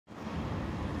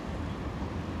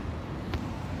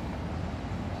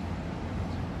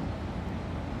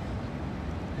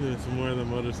There's more of the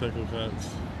motorcycle cops.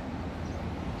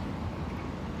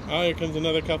 Oh, here comes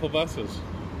another couple buses.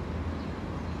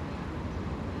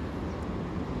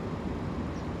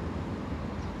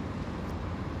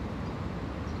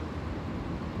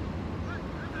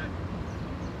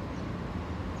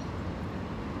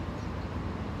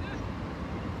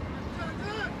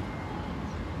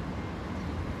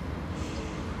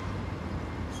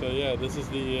 So yeah, this is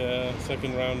the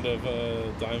second round of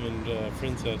Diamond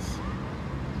Princess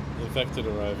infected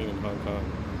arriving in Hong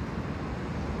Kong.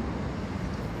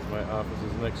 My office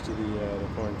is next to the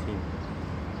quarantine.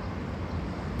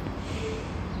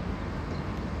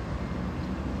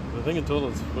 I think in total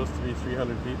it's supposed to be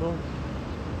 300 people.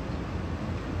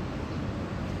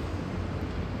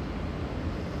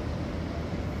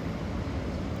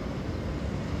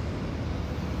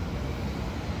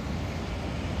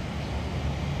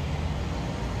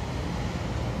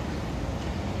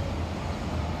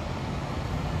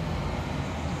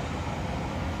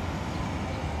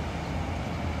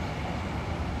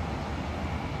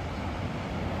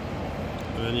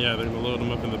 And then yeah, they're gonna load them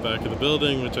up in the back of the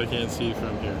building, which I can't see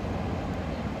from here.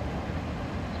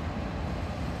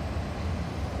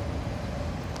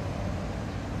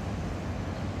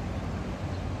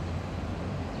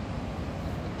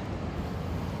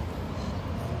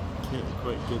 Can't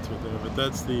quite get to it there, but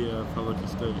that's the public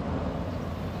estate.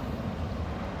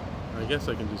 I guess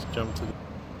I can just jump to the...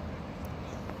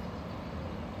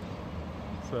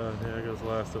 So here goes the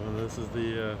last of them. This is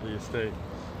the estate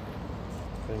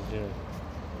thing here.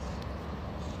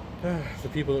 The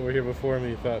people that were here before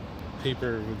me thought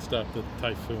paper would stop the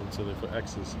typhoon, so they put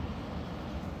X's.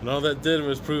 And all that did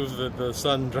was prove that the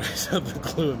sun dries out the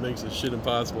glue and makes the shit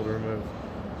impossible to remove.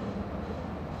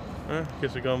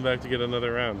 Guess we're going back to get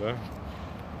another round, huh?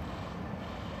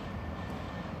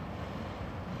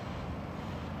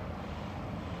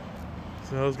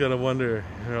 So I was gonna wonder,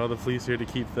 are all the police here to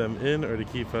keep them in or to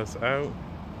keep us out?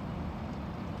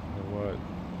 Or what?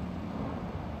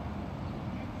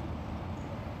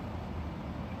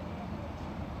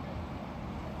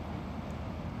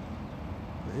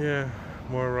 Yeah,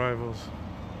 more arrivals.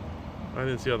 I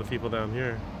didn't see all the people down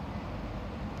here.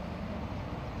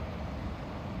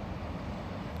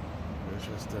 I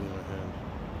should have steadied my hand.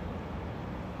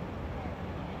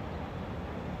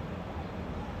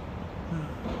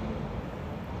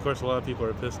 Of course, a lot of people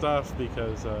are pissed off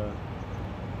because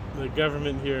the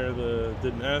government here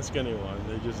didn't ask anyone.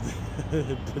 They just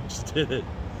just did it.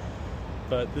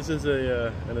 But this is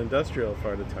an industrial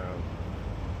part of town.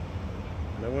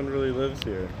 No one really lives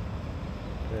here.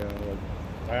 You know, like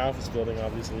my office building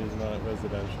obviously is not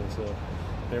residential, so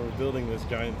they were building this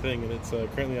giant thing, and it's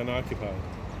currently unoccupied.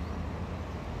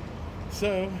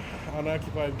 So,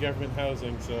 unoccupied government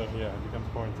housing, so yeah, it becomes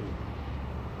quarantine.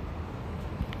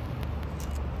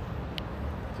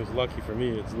 So it's lucky for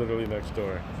me, it's literally next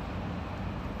door.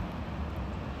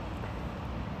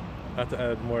 I have to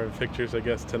add more pictures, I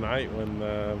guess, tonight when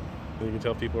you can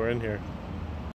tell people are in here.